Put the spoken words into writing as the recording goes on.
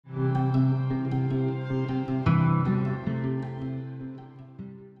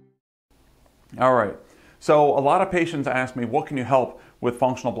All right. So a lot of patients ask me, what can you help with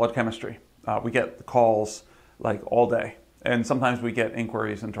functional blood chemistry? We get calls like all day, and sometimes we get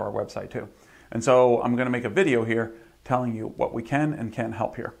inquiries into our website too. And so I'm going to make a video here telling you what we can and can't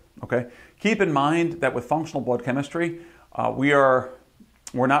help here. Okay. Keep in mind that with functional blood chemistry, we're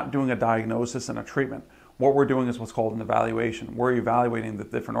not doing a diagnosis and a treatment. What we're doing is what's called an evaluation. We're evaluating the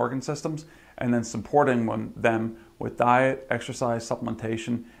different organ systems and then supporting them with diet, exercise,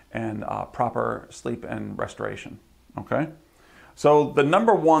 supplementation, and proper sleep and restoration. Okay? So the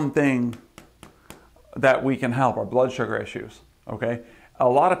number one thing that we can help are blood sugar issues. Okay? A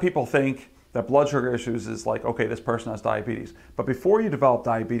lot of people think that blood sugar issues is like, okay, this person has diabetes. But before you develop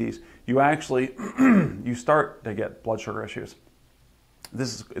diabetes, you actually, you start to get blood sugar issues.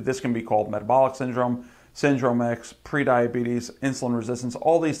 This can be called metabolic syndrome, syndrome X, prediabetes, insulin resistance.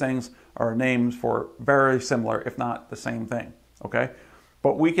 All these things are names for very similar, if not the same thing, okay?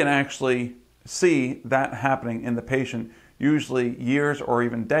 But we can actually see that happening in the patient, usually years or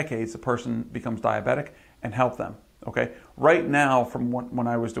even decades, the person becomes diabetic, and help them, okay? Right now, from when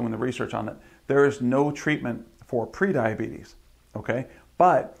I was doing the research on it, there is no treatment for prediabetes, okay?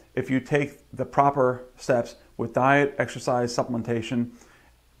 But if you take the proper steps with diet, exercise, supplementation,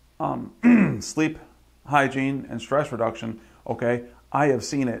 sleep hygiene, and stress reduction, okay, I have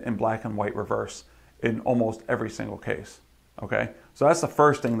seen it in black and white reverse in almost every single case, okay? So that's the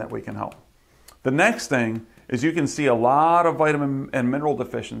first thing that we can help. The next thing is you can see a lot of vitamin and mineral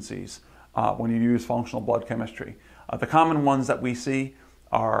deficiencies when you use functional blood chemistry. The common ones that we see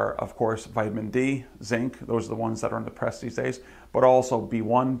are, of course, vitamin D, zinc. Those are the ones that are in the press these days, but also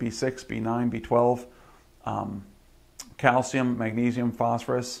B1, B6, B9, B12, calcium, magnesium,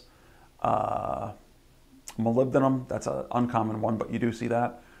 phosphorus, molybdenum, that's an uncommon one, but you do see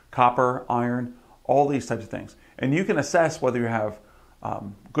that, copper, iron, all these types of things. And you can assess whether you have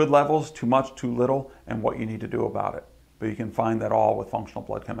good levels, too much, too little, and what you need to do about it. But you can find that all with functional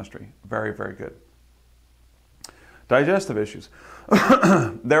blood chemistry. Very, very good. Digestive issues.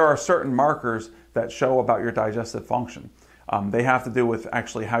 There are certain markers that show about your digestive function. They have to do with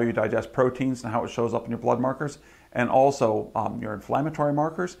actually how you digest proteins and how it shows up in your blood markers, and also your inflammatory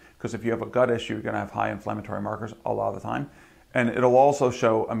markers, because if you have a gut issue, you're going to have high inflammatory markers a lot of the time. And it'll also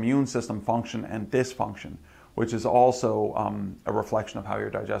show immune system function and dysfunction, which is also a reflection of how your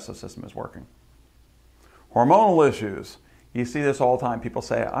digestive system is working. Hormonal issues. You see this all the time. People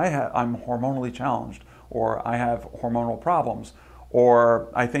say, I'm hormonally challenged, or I have hormonal problems, or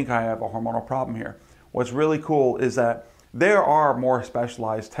I think I have a hormonal problem here. What's really cool is that there are more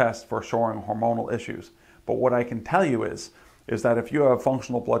specialized tests for showing hormonal issues. But what I can tell you is that if you have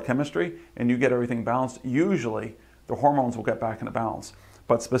functional blood chemistry and you get everything balanced, usually the hormones will get back into balance.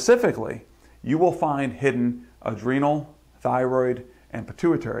 But specifically, you will find hidden adrenal, thyroid, and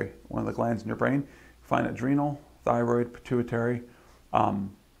pituitary, one of the glands in your brain. Find adrenal, thyroid, pituitary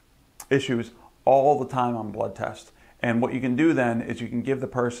issues all the time on blood tests. And what you can do then is you can give the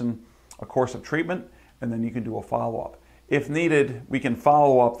person a course of treatment, and then you can do a follow-up. If needed, we can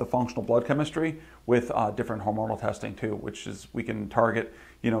follow up the functional blood chemistry with different hormonal testing too, which is we can target,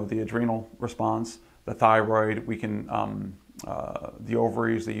 the adrenal response, the thyroid, we can the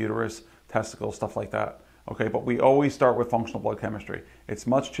ovaries, the uterus, testicles, stuff like that. Okay, but we always start with functional blood chemistry. It's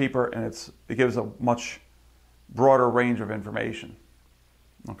much cheaper and it gives a much broader range of information.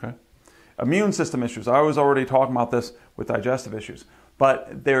 Okay, immune system issues. I was already talking about this with digestive issues,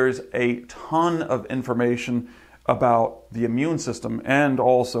 but there's a ton of information about the immune system and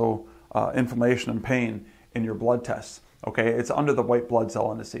also inflammation and pain in your blood tests. Okay, it's under the white blood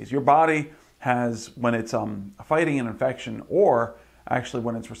cell indices. Your body has, when it's fighting an infection, or actually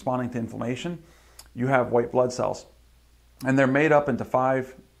when it's responding to inflammation, you have white blood cells, and they're made up into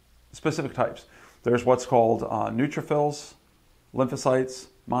 5 specific types. There's what's called neutrophils, lymphocytes,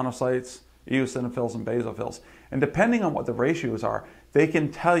 monocytes, eosinophils, and basophils. And depending on what the ratios are, they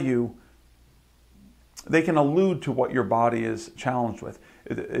can tell you, they can allude to what your body is challenged with.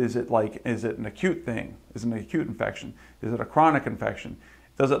 Is it an acute thing? Is it an acute infection? Is it a chronic infection?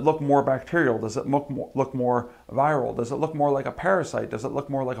 Does it look more bacterial? Does it look more viral? Does it look more like a parasite? Does it look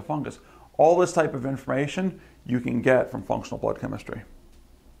more like a fungus? All this type of information you can get from functional blood chemistry.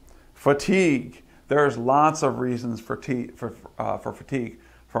 Fatigue. There's lots of reasons for fatigue,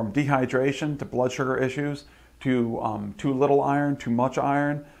 from dehydration to blood sugar issues to too little iron, too much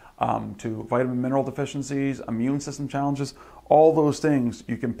iron, to vitamin mineral deficiencies, immune system challenges. All those things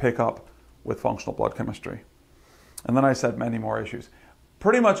you can pick up with functional blood chemistry. And then I said many more issues.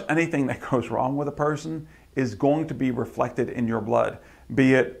 Pretty much anything that goes wrong with a person is going to be reflected in your blood,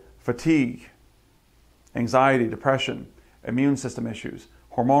 be it fatigue, anxiety, depression, immune system issues,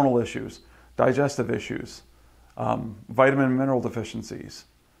 hormonal issues, digestive issues, vitamin and mineral deficiencies,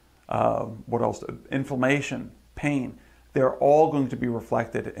 what else? Inflammation, pain. They're all going to be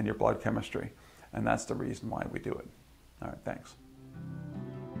reflected in your blood chemistry, and that's the reason why we do it. All right, thanks.